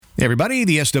Hey everybody,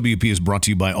 the SWP is brought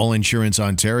to you by All Insurance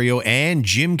Ontario and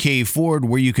Jim K. Ford,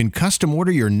 where you can custom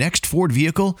order your next Ford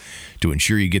vehicle to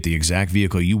ensure you get the exact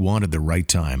vehicle you want at the right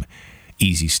time.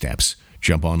 Easy steps.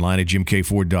 Jump online at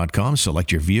jimkford.com,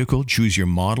 select your vehicle, choose your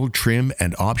model, trim,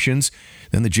 and options.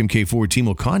 Then the Jim K. Ford team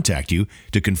will contact you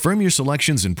to confirm your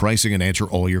selections and pricing and answer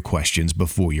all your questions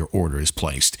before your order is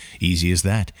placed. Easy as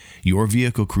that. Your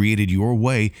vehicle created your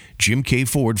way. Jim K.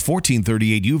 Ford,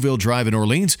 1438 Uville Drive in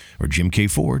Orleans, or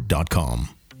jimkford.com.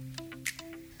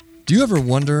 Do you ever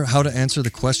wonder how to answer the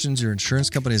questions your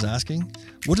insurance company is asking?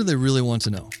 What do they really want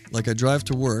to know? Like, I drive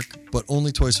to work, but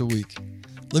only twice a week.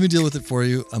 Let me deal with it for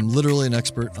you. I'm literally an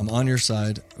expert. I'm on your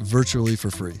side, virtually for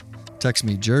free. Text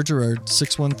me, Jared Gerard,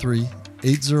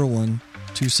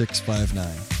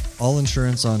 613-801-2659. All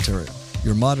Insurance Ontario,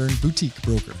 your modern boutique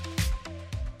broker.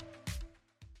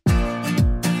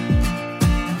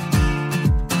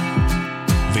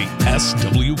 The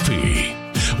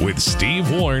SWP with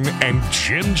Steve Warren and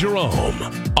Jim Jerome.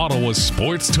 Ottawa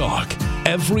Sports Talk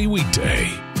every weekday.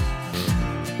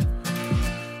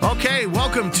 Okay,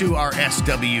 welcome to our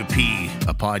SWP,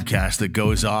 a podcast that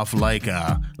goes off like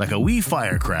a wee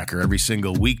firecracker every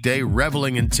single weekday,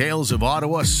 reveling in tales of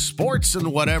Ottawa, sports,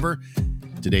 and whatever.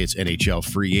 Today it's NHL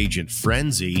free agent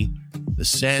frenzy. The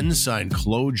Sens signed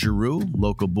Claude Giroux.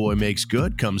 Local boy makes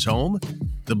good, comes home.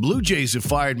 The Blue Jays have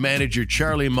fired manager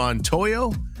Charlie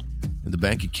Montoyo. And the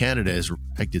Bank of Canada has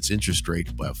hiked its interest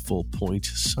rate by a full point.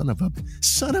 Son of a.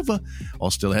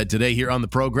 All still ahead today here on the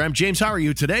program. James, how are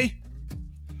you today?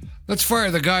 Let's fire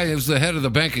the guy who's the head of the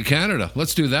Bank of Canada.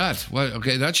 Let's do that. Well,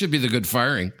 okay, that should be the good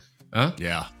firing. Huh?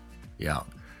 Yeah.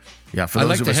 For I those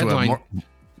like of the us who have headline. more...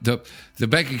 The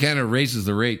Bank of Canada raises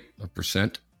the rate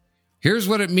 1%. Here's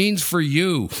what it means for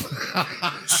you.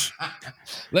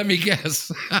 Let me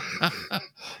guess.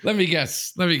 Let me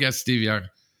guess, Steve Young.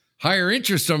 Higher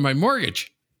interest on my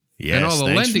mortgage. Yes, and all the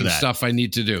thanks lending for that. stuff I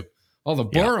need to do. All the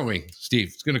borrowing,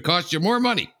 Steve. It's going to cost you more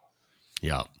money.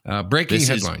 Yeah. Breaking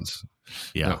headlines.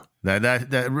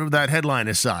 That headline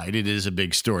aside, it is a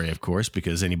big story, of course,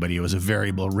 because anybody who has a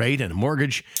variable rate and a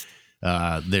mortgage,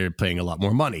 they're paying a lot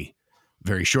more money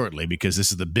very shortly, because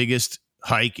this is the biggest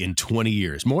hike in 20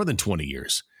 years, more than 20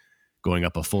 years, going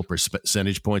up a full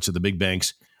percentage point. So the big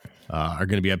banks are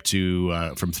going to be up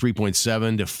to from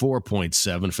 3.7 to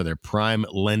 4.7 for their prime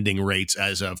lending rates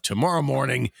as of tomorrow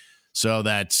morning. So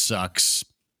that sucks.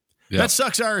 Yeah. That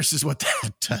sucks arse is what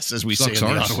that does, as we say in the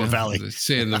Ottawa Valley.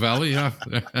 Say in the Valley, yeah.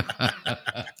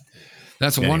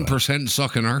 That's anyway. 1%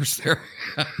 sucking arse there.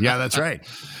 Yeah, that's right.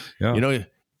 Yeah. You know,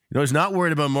 he's not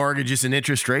worried about mortgages and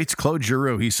interest rates. Claude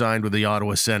Giroux, he signed with the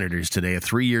Ottawa Senators today, a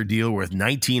 3-year deal worth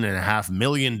 $19.5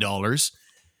 million. Nice.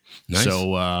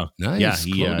 So, nice.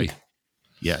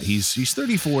 He's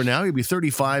 34 now. He'll be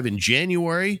 35 in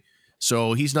January.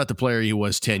 So he's not the player he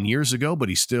was 10 years ago, but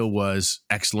he still was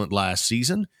excellent last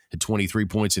season. Had 23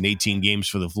 points in 18 games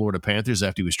for the Florida Panthers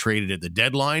after he was traded at the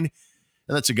deadline.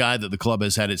 And that's a guy that the club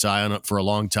has had its eye on for a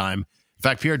long time. In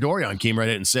fact, Pierre Dorion came right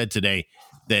out and said today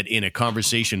that in a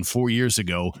conversation 4 years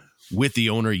ago with the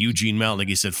owner, Eugene Melnyk,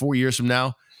 he said 4 years from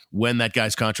now, when that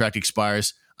guy's contract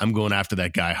expires, I'm going after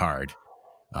that guy hard.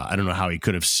 I don't know how he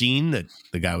could have seen that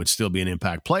the guy would still be an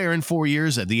impact player in 4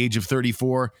 years at the age of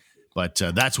 34, but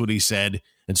that's what he said.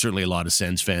 And certainly a lot of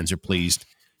Sens fans are pleased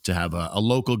to have a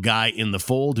local guy in the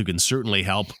fold who can certainly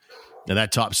help. Now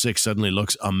that top six suddenly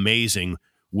looks amazing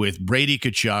with Brady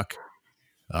Tkachuk.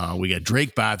 We got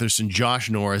Drake Batherson, Josh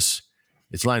Norris.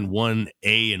 It's line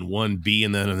 1A and 1B.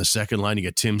 And then on the second line, you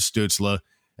got Tim Stützle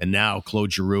and now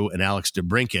Claude Giroux and Alex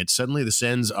DeBrincat. Suddenly the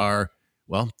Sens are,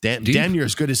 well, damn near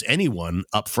as good as anyone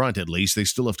up front, at least. They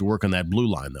still have to work on that blue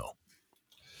line, though.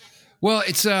 Well,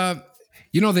 it's...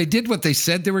 they did what they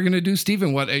said they were going to do,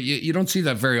 Stephen. What you don't see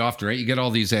that very often, right? You get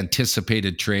all these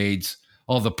anticipated trades,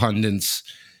 all the pundits.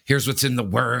 Here's what's in the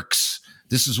works.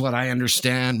 This is what I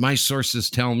understand. My sources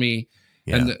tell me.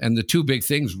 Yeah. And the two big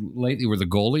things lately were the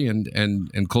goalie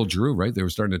and Claude Giroux, right? They were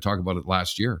starting to talk about it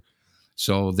last year.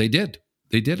 So they did.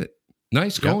 They did it.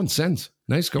 Nice going, Sens.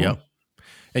 Nice going. Yep.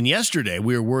 And yesterday,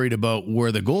 we were worried about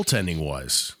where the goaltending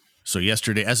was. So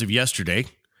as of yesterday,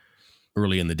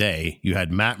 early in the day, you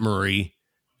had Matt Murray,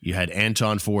 you had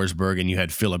Anton Forsberg, and you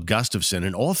had Philip Gustafsson,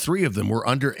 and all three of them were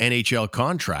under NHL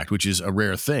contract, which is a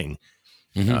rare thing,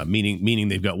 meaning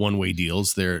they've got one-way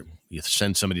deals. You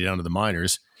send somebody down to the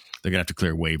minors, they're going to have to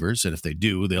clear waivers, and if they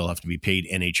do, they'll have to be paid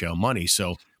NHL money.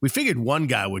 So we figured one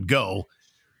guy would go,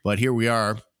 but here we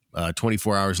are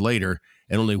 24 hours later,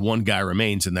 and only one guy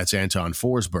remains, and that's Anton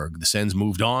Forsberg. The Sens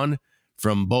moved on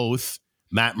from both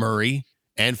Matt Murray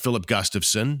and Philip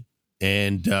Gustafsson,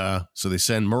 and so they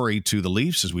send Murray to the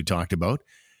Leafs, as we talked about.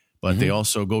 But they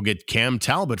also go get Cam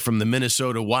Talbot from the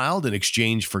Minnesota Wild in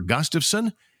exchange for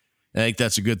Gustafsson. I think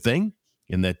that's a good thing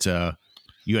in that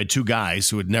you had two guys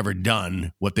who had never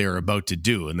done what they were about to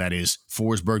do, and that is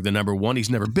Forsberg, the number one. He's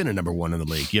never been a number one in the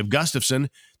league. You have Gustafsson,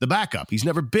 the backup. He's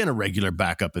never been a regular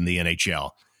backup in the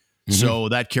NHL. So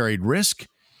that carried risk.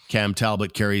 Cam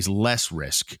Talbot carries less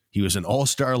risk. He was an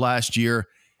all-star last year,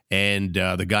 and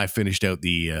the guy finished out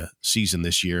the season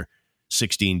this year,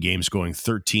 16 games, going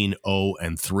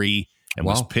 13-0-3, and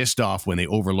was pissed off when they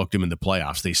overlooked him in the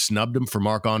playoffs. They snubbed him for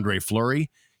Marc-Andre Fleury.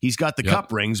 He's got the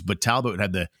cup rings, but Talbot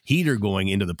had the heater going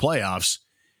into the playoffs,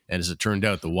 and as it turned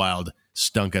out, the Wild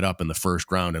stunk it up in the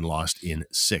first round and lost in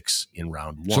 6 in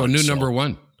round 1. So a new number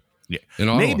one. Yeah, in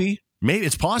Ottawa. Maybe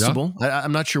it's possible. Yeah.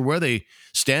 I'm not sure where they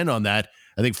stand on that.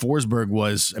 I think Forsberg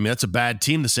that's a bad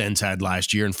team the Sens had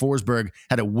last year, and Forsberg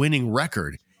had a winning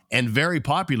record and very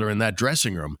popular in that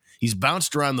dressing room. He's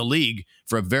bounced around the league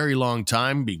for a very long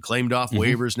time, being claimed off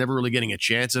waivers, never really getting a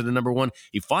chance at a number one.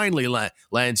 He finally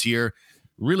lands here,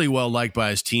 really well liked by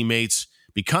his teammates,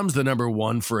 becomes the number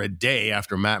one for a day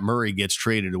after Matt Murray gets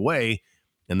traded away,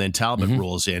 and then Talbot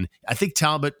rolls in. I think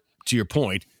Talbot, to your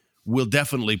point, will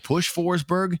definitely push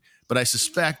Forsberg, but I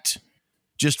suspect,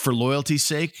 just for loyalty's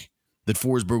sake, that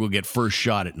Forsberg will get first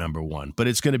shot at number one. But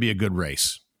it's going to be a good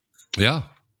race. Yeah.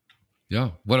 Yeah.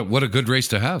 What a good race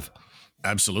to have.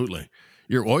 Absolutely.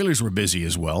 Your Oilers were busy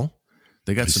as well.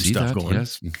 They got some stuff going.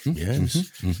 Yes.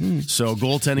 So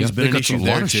goaltending's been an issue there,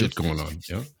 too. A lot of shit going on.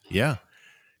 Yeah.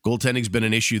 Goaltending's been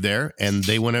an issue there, and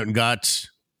they went out and got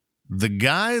the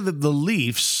guy that the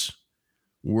Leafs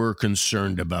were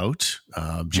concerned about.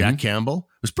 Jack Campbell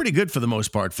was pretty good for the most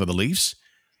part for the Leafs,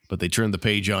 but they turned the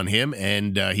page on him,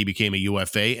 and he became a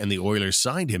UFA, and the Oilers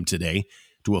signed him today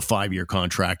to a 5-year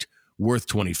contract worth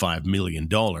 $25 million.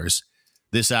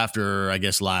 This after, I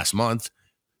guess, last month,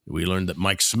 we learned that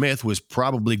Mike Smith was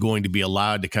probably going to be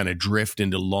allowed to kind of drift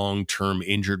into long-term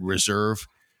injured reserve,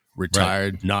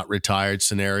 retired, not retired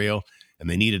scenario, and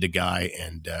they needed a guy,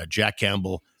 and Jack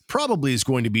Campbell probably is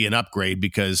going to be an upgrade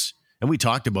because, and we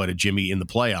talked about it, Jimmy, in the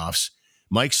playoffs,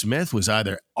 Mike Smith was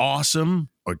either awesome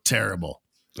or terrible.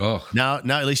 Oh, now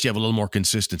at least you have a little more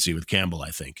consistency with Campbell, I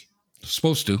think.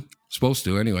 Supposed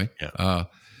to anyway. Yeah.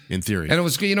 In theory. And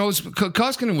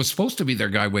Koskinen was supposed to be their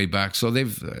guy way back. So they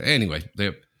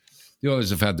always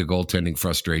have had the goaltending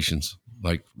frustrations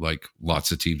like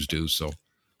lots of teams do. So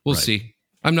we'll see.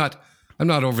 I'm not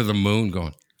over the moon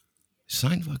going,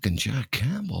 sign fucking Jack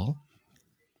Campbell.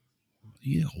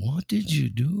 Yeah. What did you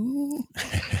do?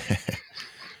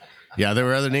 Yeah, there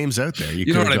were other names out there.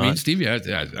 You know what I mean, Steve? Yeah,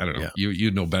 I don't know. Yeah.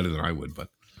 You know better than I would, but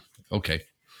okay.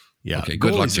 Yeah. Okay.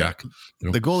 Good luck, Jack.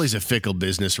 The goalie's a fickle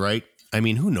business, right? I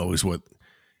mean, who knows what?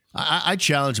 I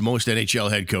challenge most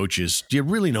NHL head coaches. Do you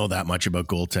really know that much about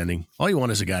goaltending? All you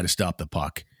want is a guy to stop the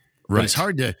puck. Right. But it's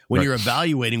hard to, when you're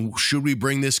evaluating, should we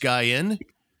bring this guy in?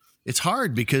 It's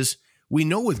hard because we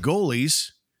know with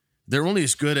goalies, they're only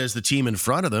as good as the team in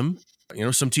front of them. You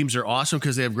know, some teams are awesome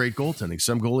because they have great goaltending.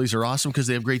 Some goalies are awesome because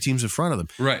they have great teams in front of them.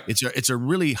 Right. It's a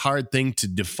really hard thing to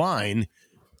define.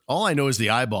 All I know is the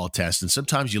eyeball test. And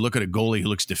sometimes you look at a goalie who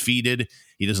looks defeated.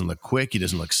 He doesn't look quick. He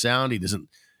doesn't look sound. He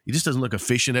just doesn't look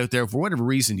efficient out there. For whatever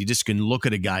reason, you just can look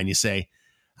at a guy and you say,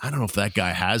 I don't know if that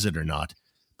guy has it or not.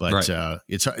 But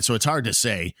it's hard to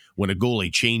say when a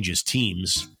goalie changes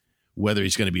teams, whether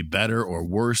he's going to be better or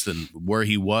worse than where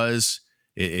he was.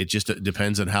 It just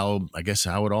depends on how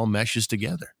it all meshes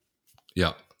together.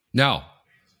 Yeah. Now,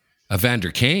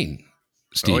 Evander Kane,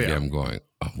 Steve, I'm going,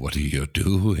 oh, what are you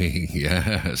doing?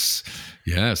 Yes,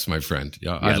 my friend.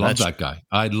 Yeah, I love that guy.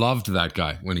 I loved that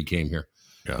guy when he came here.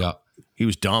 Yeah. He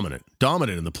was dominant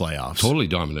in the playoffs. Totally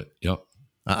dominant. Yeah.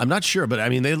 I'm not sure, but I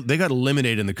mean, they got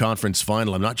eliminated in the conference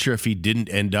final. I'm not sure if he didn't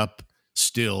end up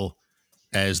still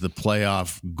as the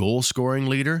playoff goal scoring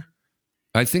leader.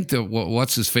 I think the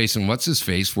what's his face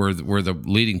were the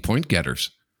leading point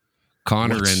getters,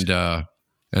 Connor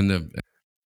and the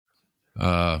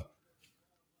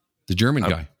German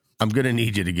guy. I'm going to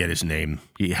need you to get his name.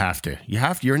 You have to.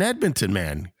 You're an Edmonton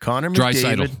man. Connor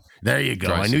Draisaitl. McDavid. There you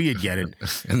go. I knew you'd get it.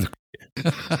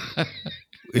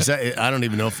 Is that? I don't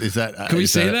even know if is that. Can we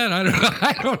say that?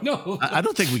 I don't know. I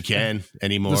don't think we can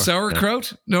anymore. The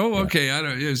sauerkraut? No. Okay. I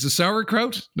don't. Is the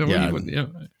sauerkraut? No. Yeah.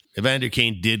 Evander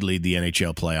Kane did lead the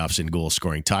NHL playoffs in goal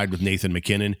scoring, tied with Nathan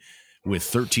McKinnon with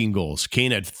 13 goals.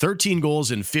 Kane had 13 goals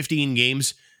in 15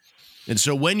 games. And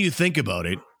so when you think about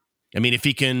it, I mean, if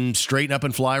he can straighten up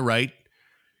and fly right,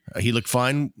 he looked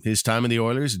fine his time in the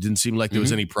Oilers. It didn't seem like there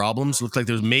was any problems. It looked like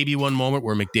there was maybe one moment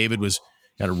where McDavid was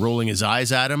kind of rolling his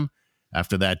eyes at him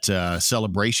after that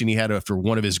celebration he had after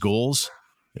one of his goals.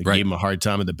 It gave him a hard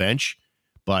time at the bench.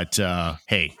 But,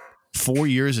 hey, 4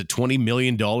 years at $20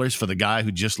 million for the guy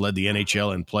who just led the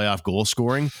NHL in playoff goal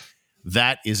scoring.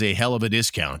 That is a hell of a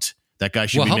discount. That guy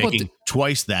should be making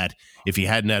twice that if he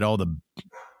hadn't had all the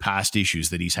past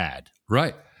issues that he's had.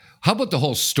 Right. How about the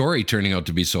whole story turning out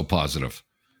to be so positive,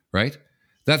 right?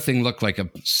 That thing looked like a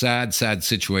sad, sad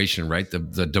situation, right?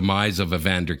 The demise of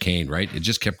Evander Kane, right? It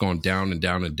just kept going down and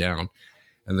down and down.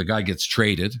 And the guy gets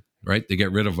traded, right? They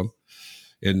get rid of him.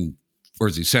 Where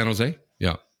is he? San Jose?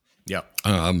 Yeah. Yeah.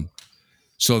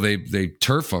 So they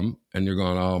turf him, and you're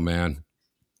going, oh, man.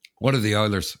 What are the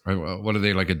Oilers? What are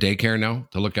they, like a daycare now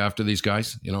to look after these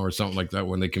guys, or something like that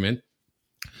when they come in?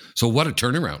 So what a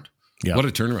turnaround. Yeah. What a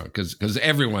turnaround. Because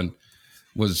everyone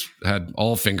had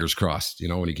all fingers crossed,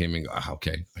 when he came in.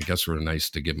 Okay, I guess we're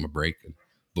nice to give him a break. And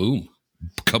boom,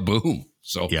 kaboom.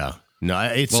 So yeah, no,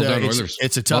 it's well done, Oilers.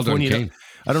 It's a tough one.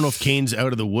 I don't know if Kane's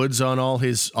out of the woods on all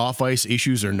his off ice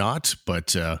issues or not,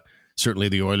 but certainly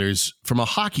the Oilers, from a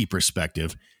hockey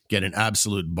perspective, get an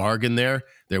absolute bargain there.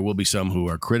 There will be some who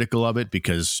are critical of it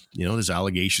because there's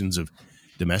allegations of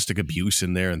domestic abuse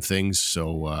in there and things.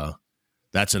 So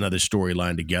that's another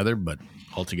storyline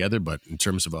altogether. But in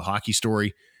terms of a hockey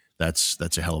story, that's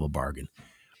a hell of a bargain.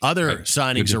 Other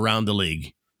signings around the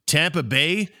league. Tampa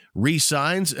Bay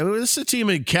re-signs. This is a team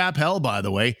in cap hell, by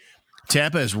the way.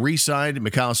 Tampa has re-signed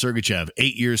Mikhail Sergachev,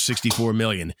 8 years, $64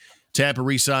 million. Tampa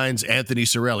re-signs Anthony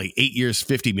Cirelli, 8 years,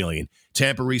 $50 million.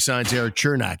 Tampa re-signs Eric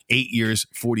Chernak, 8 years,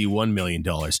 $41 million.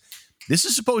 This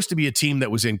is supposed to be a team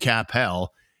that was in cap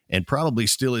hell and probably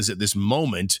still is at this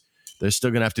moment. They're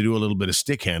still going to have to do a little bit of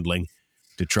stick handling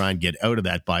to try and get out of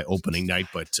that by opening night.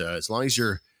 But as long as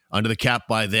you're under the cap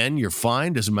by then, you're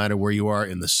fine. Doesn't matter where you are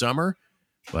in the summer.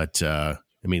 But,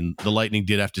 the Lightning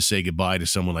did have to say goodbye to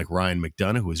someone like Ryan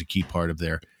McDonough, who was a key part of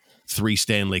their 3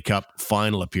 Stanley Cup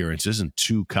final appearances and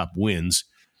 2 Cup wins.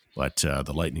 But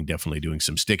the Lightning definitely doing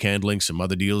some stick handling, some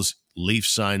other deals. Leafs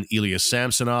sign Ilya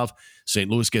Samsonov.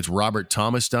 St. Louis gets Robert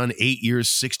Thomas done, 8 years,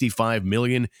 $65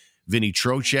 million. Vinny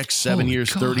Trocheck, 7 years,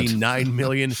 $39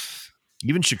 million.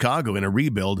 Even Chicago, in a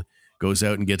rebuild, goes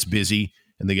out and gets busy,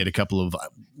 and they get a couple of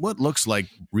what looks like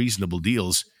reasonable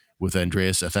deals with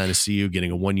Andreas Athanasiou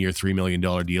getting a 1-year, $3 million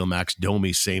deal. Max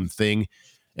Domi, same thing.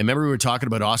 And remember we were talking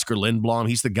about Oscar Lindblom?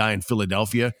 He's the guy in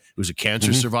Philadelphia who's a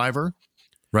cancer survivor.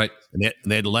 Right. And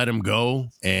they'd let him go,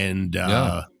 and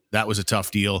that was a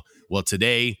tough deal. Well,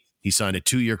 today he signed a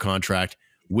 2-year contract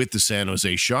with the San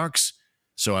Jose Sharks,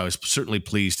 so I was certainly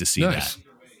pleased to see that.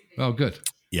 Oh, good.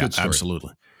 Yeah, good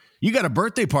absolutely. You got a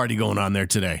birthday party going on there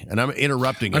today, and I'm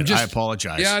interrupting it. I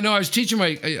apologize. Yeah, no, I was teaching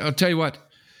I'll tell you what,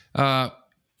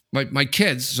 my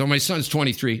kids, so my son's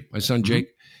 23, my son Jake,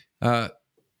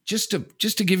 just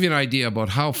to give you an idea about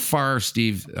how far,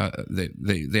 Steve,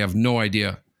 they have no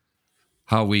idea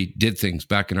how we did things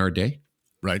back in our day.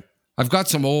 Right. I've got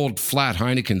some old flat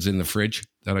Heinekens in the fridge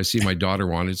that I see my daughter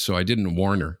wanted, so I didn't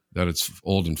warn her that it's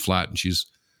old and flat, and she's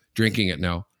drinking it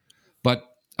now. But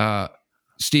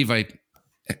Steve,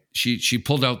 she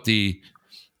pulled out the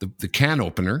can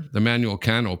opener, the manual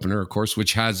can opener, of course,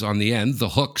 which has on the end the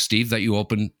hook, Steve, that you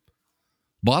open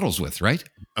bottles with, right?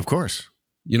 Of course.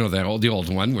 The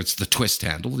old one, which is the twist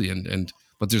handle,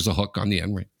 but there's a hook on the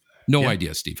end, right? No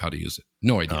idea, Steve, how to use it.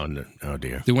 No idea. Oh, no. Oh,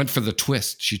 dear. They went for the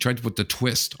twist. She tried to put the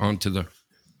twist onto the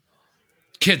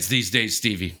kids these days,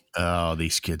 Stevie. Oh,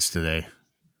 these kids today.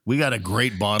 We got a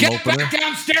great bottle opener. Get back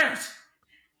downstairs!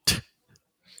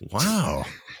 Wow.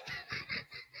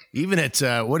 Even at,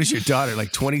 what is your daughter,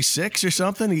 like 26 or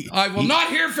something? I will not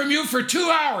hear from you for 2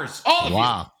 hours. All of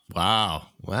you. Wow.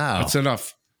 That's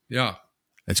enough. Yeah.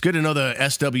 It's good to know the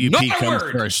SWP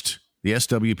comes first. The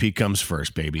SWP comes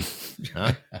first, baby.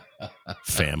 Huh?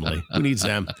 Family. Who needs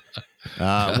them?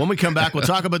 When we come back, we'll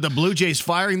talk about the Blue Jays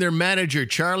firing their manager,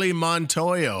 Charlie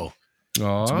Montoyo.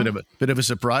 It's a bit of a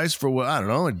surprise for, I don't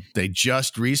know, they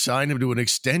just re-signed him to an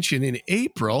extension in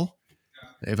April.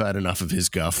 They've had enough of his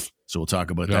guff. So we'll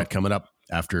talk about that coming up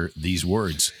after these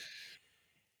words.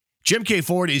 Jim K.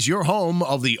 Ford is your home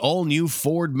of the all-new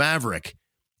Ford Maverick.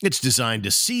 It's designed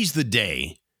to seize the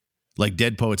day, like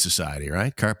Dead Poet Society,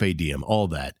 right? Carpe diem, all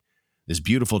that. This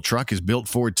beautiful truck is built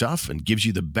Ford tough and gives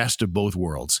you the best of both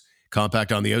worlds.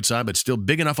 Compact on the outside, but still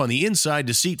big enough on the inside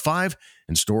to seat 5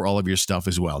 and store all of your stuff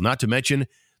as well. Not to mention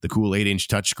the cool 8-inch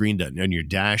touchscreen on your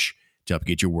dash to help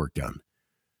get your work done.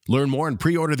 Learn more and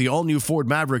pre-order the all-new Ford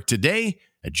Maverick today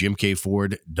at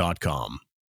jimkford.com.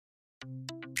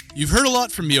 You've heard a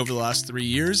lot from me over the last 3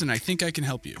 years, and I think I can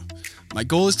help you. My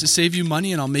goal is to save you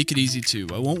money, and I'll make it easy too.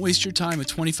 I won't waste your time with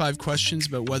 25 questions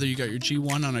about whether you got your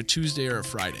G1 on a Tuesday or a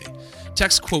Friday.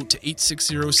 Text QUOTE to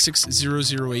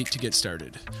 860-6008 to get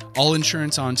started. All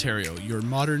Insurance Ontario, your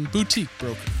modern boutique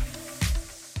broker.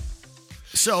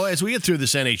 So as we get through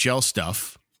this NHL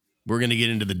stuff, we're going to get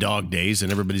into the dog days,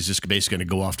 and everybody's just basically going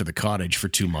to go off to the cottage for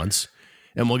 2 months,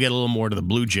 and we'll get a little more to the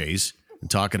Blue Jays and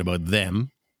talking about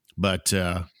them. But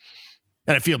and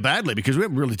I feel badly because we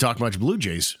haven't really talked much Blue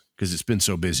Jays because it's been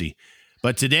so busy.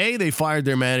 But today they fired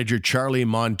their manager, Charlie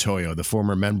Montoyo, the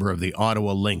former member of the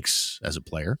Ottawa Lynx, as a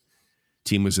player.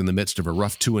 Team was in the midst of a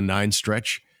rough 2-9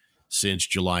 stretch since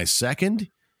July 2nd,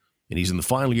 and he's in the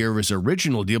final year of his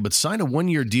original deal, but signed a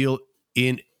 1-year deal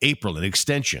in April, an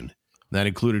extension. That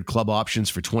included club options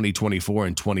for 2024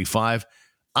 and 25.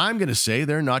 I'm going to say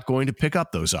they're not going to pick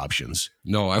up those options.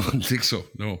 No, I wouldn't think so.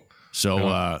 No.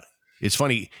 So it's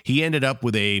funny. He ended up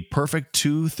with a perfect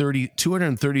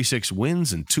 236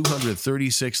 wins and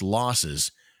 236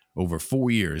 losses over 4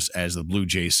 years as the Blue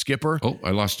Jays skipper. Oh,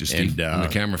 I lost you, Steve. And the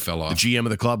camera fell off. The GM of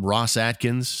the club, Ross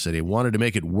Atkins, said he wanted to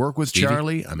make it work with Stevie?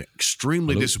 Charlie. I'm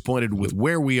extremely disappointed with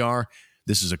where we are.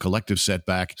 This is a collective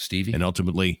setback. Stevie? And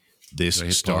ultimately, this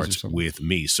starts with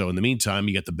me. So in the meantime,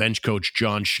 you got the bench coach,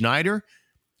 John Schneider,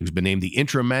 who's been named the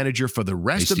interim manager for the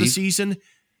rest of the season,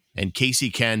 and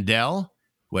Casey Candell,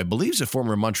 who I believe is a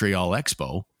former Montreal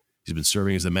Expo. He's been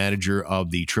serving as the manager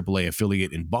of the AAA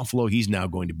affiliate in Buffalo. He's now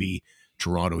going to be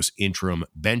Toronto's interim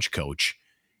bench coach.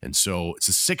 And so it's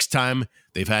the 6th time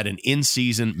they've had an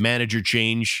in-season manager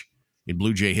change in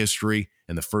Blue Jay history,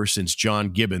 and the first since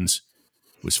John Gibbons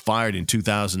was fired in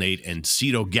 2008, and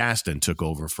Cito Gaston took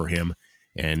over for him.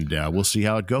 And we'll see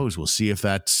how it goes. We'll see if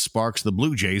that sparks the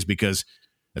Blue Jays, because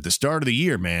at the start of the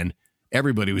year, man,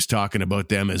 everybody was talking about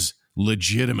them as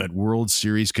legitimate World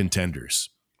Series contenders.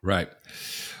 Right.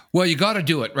 Well, you got to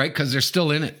do it, right? Because they're still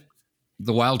in it.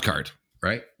 The wild card,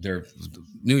 right?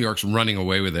 New York's running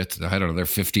away with it. I don't know. They're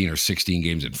 15 or 16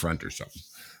 games in front or something.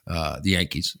 The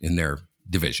Yankees in their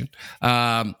division.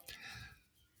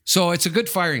 So it's a good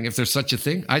firing if there's such a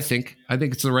thing. I think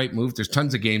it's the right move. There's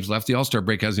tons of games left. The All-Star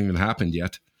break hasn't even happened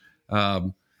yet.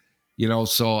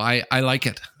 So I like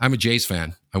it. I'm a Jays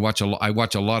fan. I watch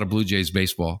a lot of Blue Jays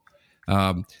baseball.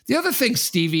 The other thing,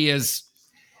 Stevie, is,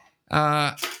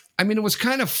 it was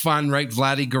kind of fun, right?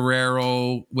 Vladdy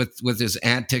Guerrero with his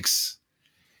antics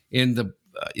in the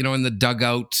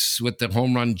dugout with the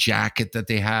home run jacket that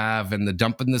they have and the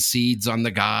dumping the seeds on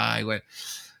the guy.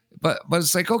 But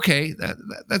it's like, okay,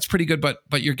 that's pretty good.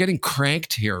 But you're getting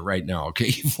cranked here right now. Okay,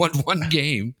 you've won one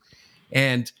game,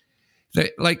 and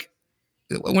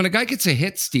when a guy gets a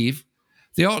hit, Steve,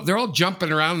 they're all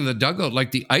jumping around in the dugout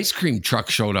like the ice cream truck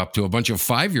showed up to a bunch of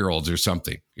 5-year-olds or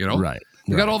something. Right.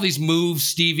 They got all these moves,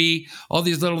 Stevie, all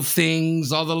these little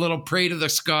things, all the little pray to the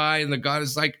sky, and the God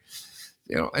is like,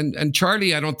 and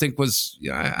Charlie, I don't think was.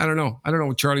 I don't know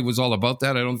what Charlie was all about.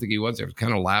 That I don't think he was. I was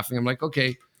kind of laughing. I'm like,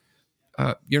 okay.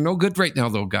 You're no good right now,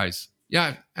 though, guys.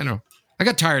 Yeah, I know. I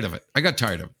got tired of it.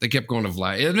 They kept going to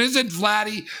Vladdy. And isn't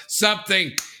Vladdy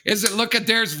something? Look at,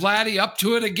 there's Vladdy up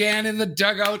to it again in the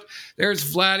dugout.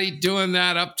 There's Vladdy doing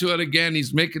that, up to it again.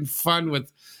 He's making fun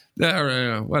with,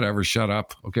 whatever, shut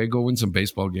up. Okay, go win some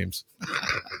baseball games.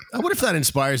 I wonder if that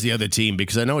inspires the other team,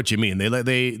 because I know what you mean.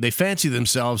 They fancy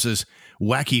themselves as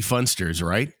wacky funsters,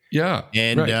 right? Yeah.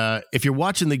 And if you're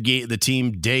watching the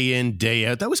team day in, day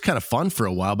out, that was kind of fun for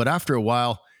a while. But after a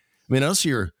while, unless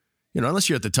you're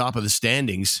at the top of the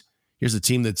standings, here's a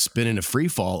team that's been in a free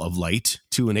fall of late,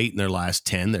 2-8 in their last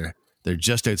 10. They're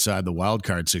just outside the wild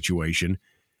card situation.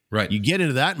 Right. You get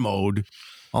into that mode,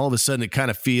 all of a sudden it kind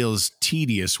of feels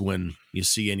tedious when you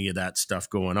see any of that stuff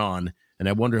going on. And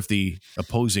I wonder if the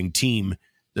opposing team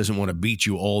doesn't want to beat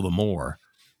you all the more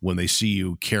when they see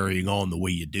you carrying on the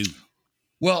way you do.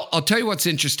 Well, I'll tell you what's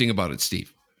interesting about it,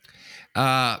 Steve.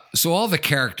 So all the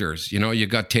characters, you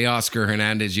got Teoscar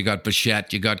Hernandez, you got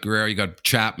Bichette, you got Guerrero, you got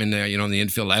Chapman there, in the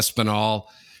infield, Espinal,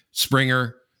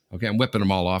 Springer. Okay, I'm whipping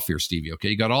them all off here, Stevie. Okay,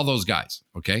 you got all those guys,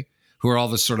 okay, who are all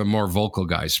the sort of more vocal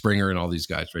guys, Springer and all these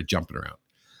guys, right, jumping around.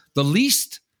 The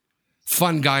least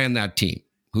fun guy on that team,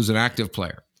 who's an active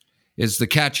player, is the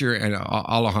catcher, and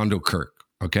Alejandro Kirk,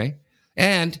 okay?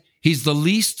 And he's the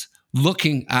least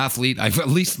looking athlete, I've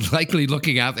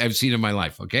seen in my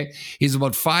life, okay? He's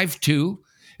about 5'2",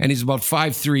 and he's about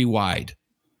 5'3" wide,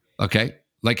 okay?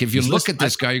 Like, if you look at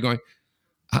this guy, you're going,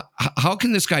 how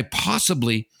can this guy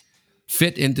possibly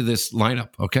fit into this lineup,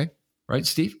 okay? Right,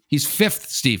 Steve? He's 5th,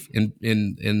 Steve, in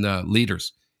the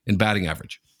leaders in batting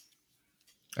average.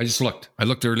 I just looked. I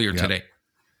looked earlier today.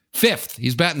 5th.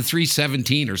 He's batting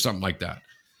 .317 or something like that.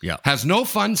 Yeah. Has no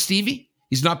fun, Stevie.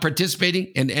 He's not participating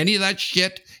in any of that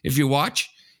shit. If you watch,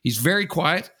 he's very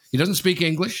quiet. He doesn't speak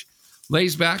English.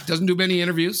 Lays back. Doesn't do many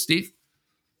interviews. Steve.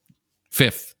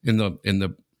 5th in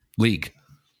the league.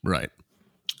 Right.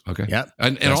 Okay. Yeah.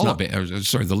 And all of it.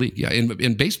 Sorry, the league. Yeah.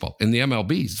 In baseball, in the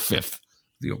MLB, he's 5th.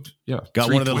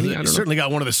 Got one of the certainly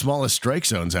got one of the smallest strike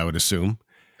zones, I would assume.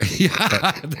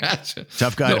 That's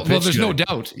tough guy. Well, there's no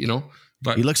doubt,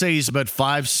 But he looks like he's about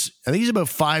 5. I think he's about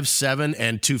 5'7"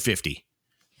 and 250.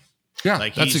 Yeah,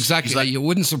 that's exactly. It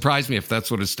wouldn't surprise me if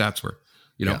that's what his stats were.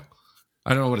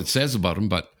 I don't know what it says about him,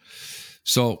 but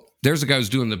so there's a guy who's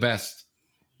doing the best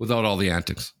without all the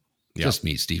antics. Yeah. Just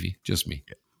me, Stevie. Just me.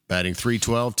 Batting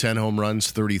 .312, 10 home runs,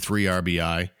 33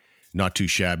 RBI. Not too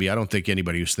shabby. I don't think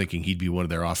anybody was thinking he'd be one of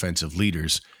their offensive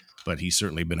leaders, but he's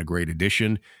certainly been a great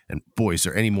addition. And boy, is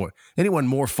there anyone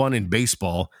more fun in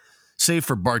baseball, save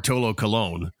for Bartolo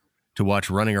Colon, to watch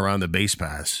running around the base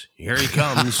paths. Here he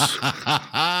comes.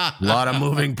 A lot of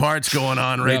moving parts going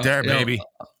on there, baby.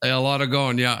 A lot of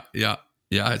going. Yeah.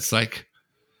 It's like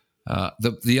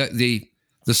the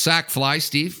sack fly,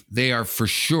 Steve. They are for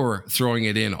sure throwing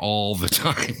it in all the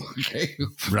time. Okay,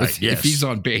 right. If he's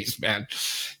on base, man.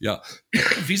 Yeah.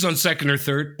 If he's on second or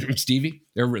third, Stevie,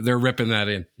 they're ripping that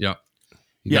in. Yeah.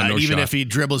 Even if he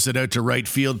dribbles it out to right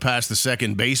field past the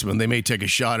second baseman, they may take a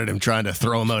shot at him trying to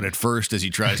throw him out at first as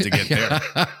he tries to get there.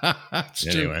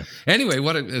 Anyway,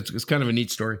 it's kind of a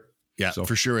neat story. Yeah,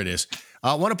 for sure it is.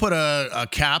 I want to put a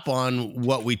cap on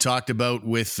what we talked about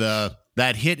with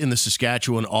that hit in the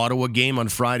Saskatchewan-Ottawa game on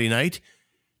Friday night.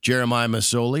 Jeremiah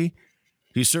Masoli,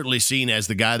 he's certainly seen as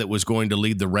the guy that was going to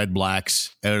lead the Red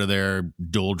Blacks out of their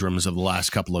doldrums of the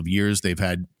last couple of years. They've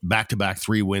had back-to-back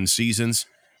 3-win seasons.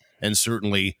 And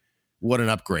certainly, what an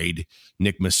upgrade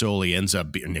Nick Masoli ends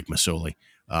up being. Nick Masoli.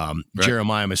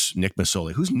 Nick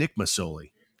Masoli. Who's Nick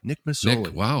Masoli? Nick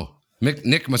Masoli. Wow.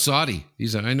 Nick Masodi.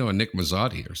 I know a Nick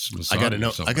Masodi or Masodi.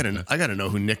 I gotta know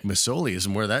who Nick Masoli is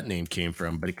and where that name came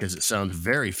from, because it sounds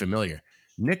very familiar.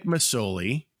 Nick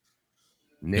Masoli.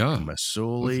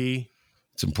 Masoli.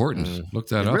 It's important. Look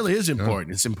that up. It really is important.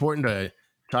 Yeah. It's important to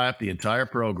tie up the entire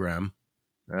program.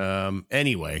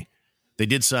 Anyway. They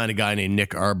did sign a guy named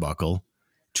Nick Arbuckle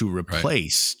to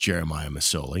replace Jeremiah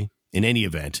Masoli. In any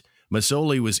event,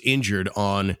 Masoli was injured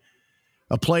on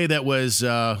a play that was,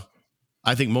 I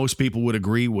think most people would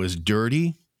agree, was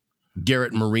dirty.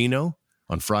 Garrett Marino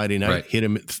on Friday night hit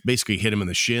him in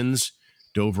the shins,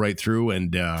 dove right through,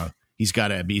 and he's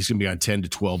going to be on 10 to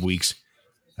 12 weeks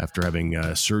after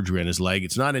having surgery on his leg.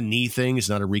 It's not a knee thing. It's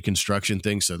not a reconstruction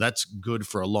thing. So that's good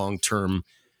for a long-term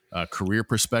career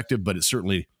perspective, but it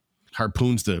certainly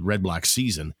harpoons the Red Black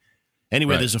season.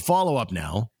 Anyway, there's a follow-up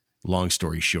now, long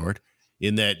story short,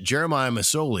 in that Jeremiah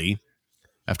Masoli,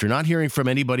 after not hearing from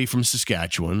anybody from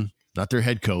Saskatchewan, not their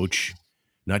head coach,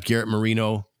 not Garrett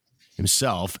Marino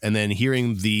himself, and then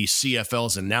hearing the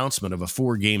CFL's announcement of a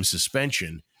 4-game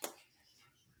suspension,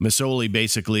 Masoli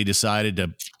basically decided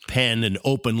to pen an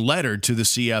open letter to the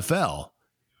CFL.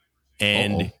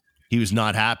 And he was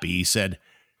not happy. He said,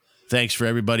 "Thanks for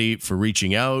everybody for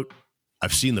reaching out.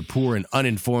 I've seen the poor and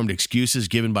uninformed excuses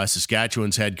given by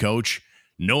Saskatchewan's head coach.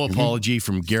 No apology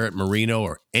from Garrett Marino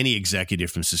or any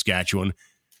executive from Saskatchewan.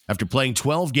 After playing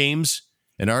 12 games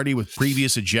and already with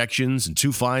previous ejections and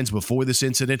 2 fines before this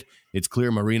incident, it's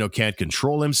clear Marino can't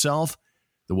control himself.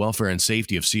 The welfare and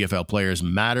safety of CFL players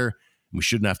matter. We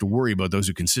shouldn't have to worry about those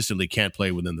who consistently can't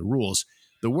play within the rules.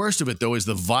 The worst of it, though, is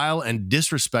the vile and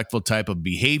disrespectful type of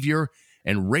behavior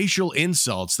and racial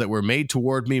insults that were made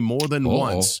toward me more than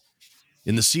once.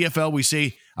 In the CFL, we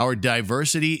say our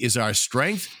diversity is our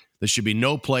strength. There should be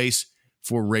no place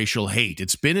for racial hate.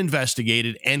 It's been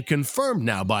investigated and confirmed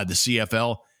now by the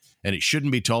CFL, and it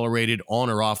shouldn't be tolerated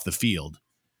on or off the field."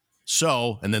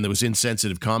 So, and then there was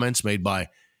insensitive comments made by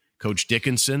Coach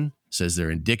Dickinson, says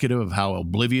they're indicative of how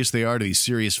oblivious they are to these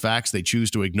serious facts they choose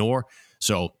to ignore.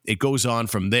 So it goes on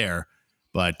from there,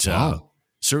 but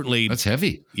certainly that's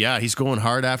heavy. Yeah, he's going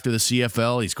hard after the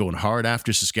CFL. He's going hard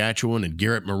after Saskatchewan and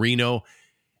Garrett Marino.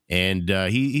 And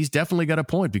he's definitely got a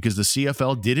point, because the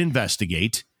CFL did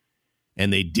investigate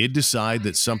and they did decide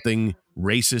that something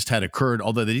racist had occurred,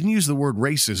 although they didn't use the word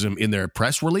racism in their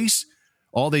press release.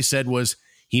 All they said was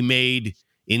he made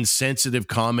insensitive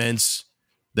comments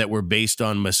that were based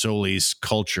on Masoli's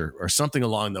culture or something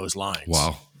along those lines.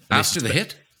 Wow. After the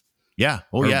hit? Yeah.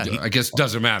 I guess it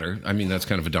doesn't matter. I mean, that's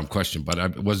kind of a dumb question,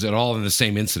 but was it all in the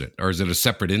same incident, or is it a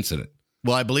separate incident?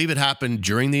 Well, I believe it happened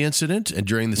during the incident and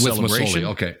during the celebration.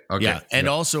 Masoli. Okay. Yeah. And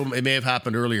also it may have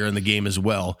happened earlier in the game as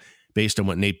well, based on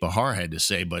what Nate Bahar had to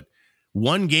say. But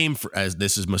one game for, as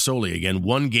this is Masoli again,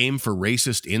 one game for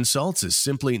racist insults is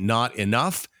simply not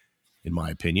enough, in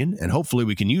my opinion. And hopefully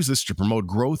we can use this to promote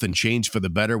growth and change for the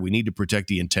better. We need to protect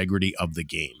the integrity of the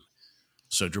game.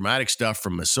 So dramatic stuff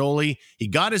from Masoli. He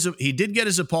did get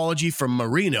his apology from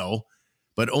Marino,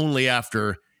 but only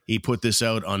after he put this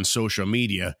out on social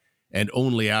media, and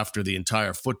only after the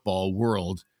entire football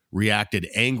world reacted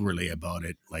angrily about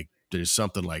it. Like there's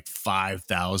something like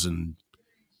 5,000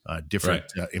 different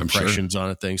impressions on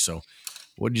a thing. So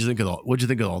what did you think of all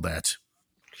that?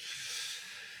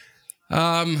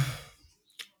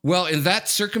 Well, in that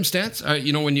circumstance,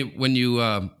 when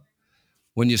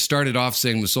you started off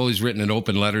saying Masoli's written an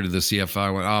open letter to the CFL,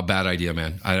 I went, bad idea,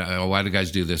 man. Why do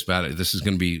guys do this? This is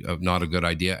going to be not a good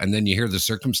idea. And then you hear the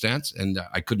circumstance, and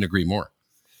I couldn't agree more.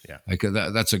 Yeah,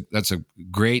 that's a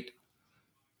great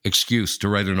excuse to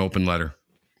write an open letter,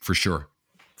 for sure.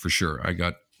 I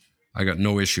got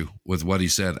no issue with what he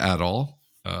said at all.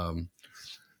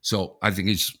 So I think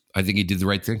he did the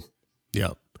right thing.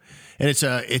 Yeah, and it's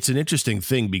an interesting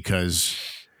thing because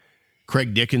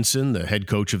Craig Dickinson, the head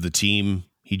coach of the team,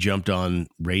 he jumped on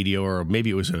radio, or maybe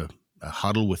it was a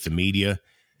huddle with the media,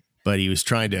 but he was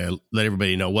trying to let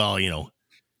everybody know, well,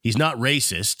 he's not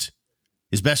racist.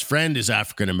 His best friend is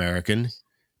African-American,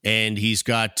 and he's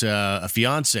got a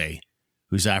fiance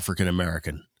who's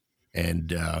African-American.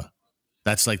 And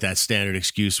that's like that standard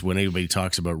excuse when anybody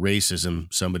talks about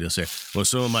racism. Somebody will say, well,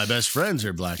 some of my best friends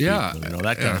are black people,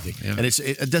 that kind of thing. Yeah. And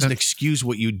it doesn't excuse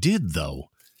what you did, though.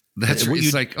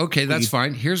 It's like, okay, that's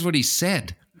fine. Here's what he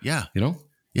said. Yeah.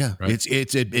 Yeah. Right.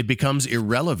 It becomes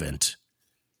irrelevant.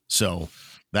 So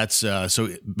that's so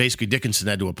basically Dickinson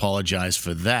had to apologize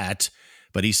for that,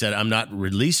 but he said, I'm not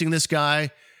releasing this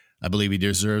guy. I believe he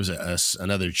deserves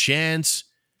another chance.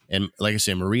 And like I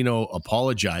say, Marino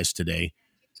apologized today.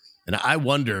 And I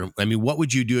wonder, what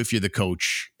would you do if you're the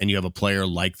coach and you have a player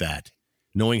like that,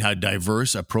 knowing how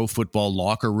diverse a pro football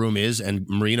locker room is? And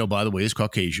Marino, by the way, is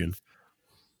Caucasian.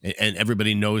 And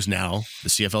everybody knows now the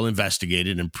CFL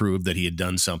investigated and proved that he had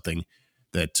done something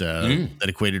that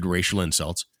equated to racial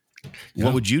insults. Yeah,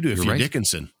 what would you do if you're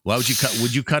Dickinson? Why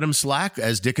would you cut him slack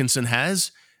as Dickinson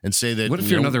has and say that? What if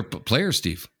you're another player,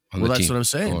 Steve? On the that's team? What I'm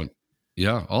saying.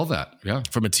 All that. Yeah,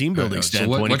 from a team building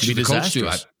standpoint, so what it could be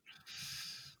disastrous.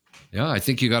 I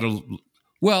think you got to.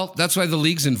 Well, that's why the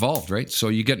league's involved, right? So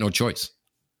you get no choice,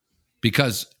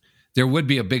 because there would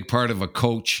be a big part of a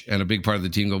coach and a big part of the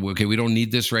team go, okay, we don't need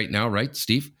this right now, right,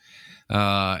 Steve?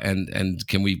 And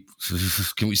can we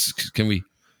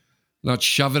not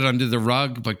shove it under the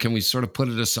rug, but can we sort of put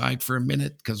it aside for a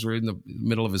minute because we're in the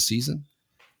middle of a season?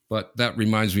 But that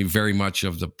reminds me very much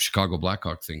of the Chicago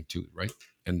Blackhawk thing too, right?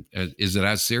 And is it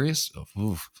as serious?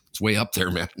 It's way up there,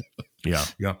 man. Yeah.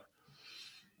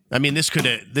 This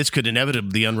could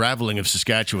inevitably the unraveling of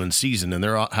Saskatchewan's season, and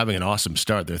they're having an awesome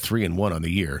start. They're 3-1 on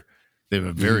the year. They have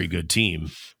a very good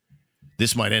team.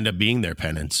 This might end up being their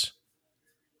penance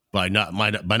by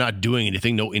not doing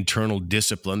anything. No internal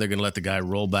discipline. They're going to let the guy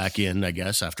roll back in, I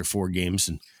guess, after 4 games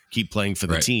and keep playing for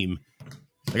the team.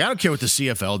 Like, I don't care what the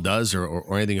CFL does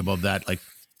or anything above that. Like,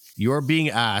 you're being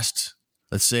asked.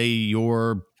 Let's say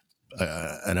you're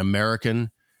an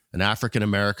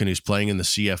African-American who's playing in the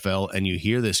CFL, and you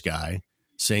hear this guy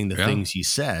saying the things he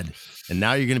said, and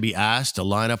now you're going to be asked to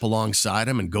line up alongside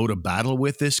him and go to battle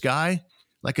with this guy.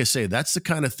 Like I say, that's the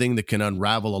kind of thing that can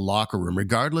unravel a locker room,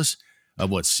 regardless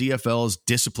of what CFL's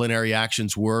disciplinary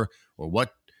actions were or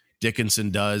what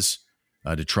Dickinson does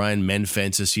to try and mend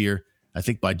fences here. I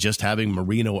think by just having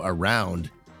Marino around,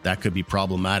 that could be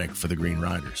problematic for the Green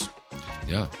Riders.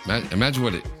 Yeah, imagine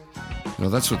what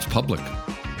that's what's public,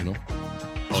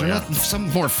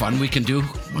 Something more fun we can do.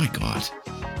 My God.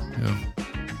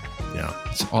 Yeah.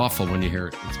 It's awful when you hear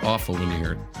it.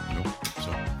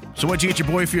 So what'd you get your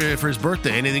boy for his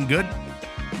birthday? Anything good?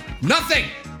 Nothing.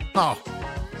 Oh,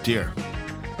 dear.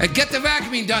 And get the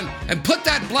vacuuming done and put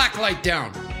that black light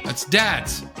down. That's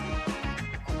Dad's.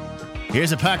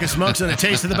 Here's a pack of smokes and a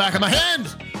taste of the back of my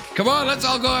hand. Come on, let's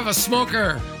all go have a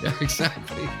smoker. Yeah,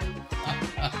 exactly.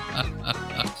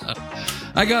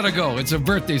 I gotta go. It's a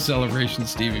birthday celebration,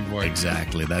 Stevie boy.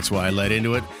 Exactly. That's why I led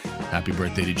into it. Happy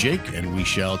birthday to Jake, and we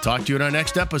shall talk to you in our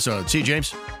next episode. See you,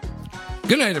 James.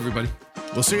 Good night, everybody.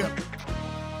 We'll see you.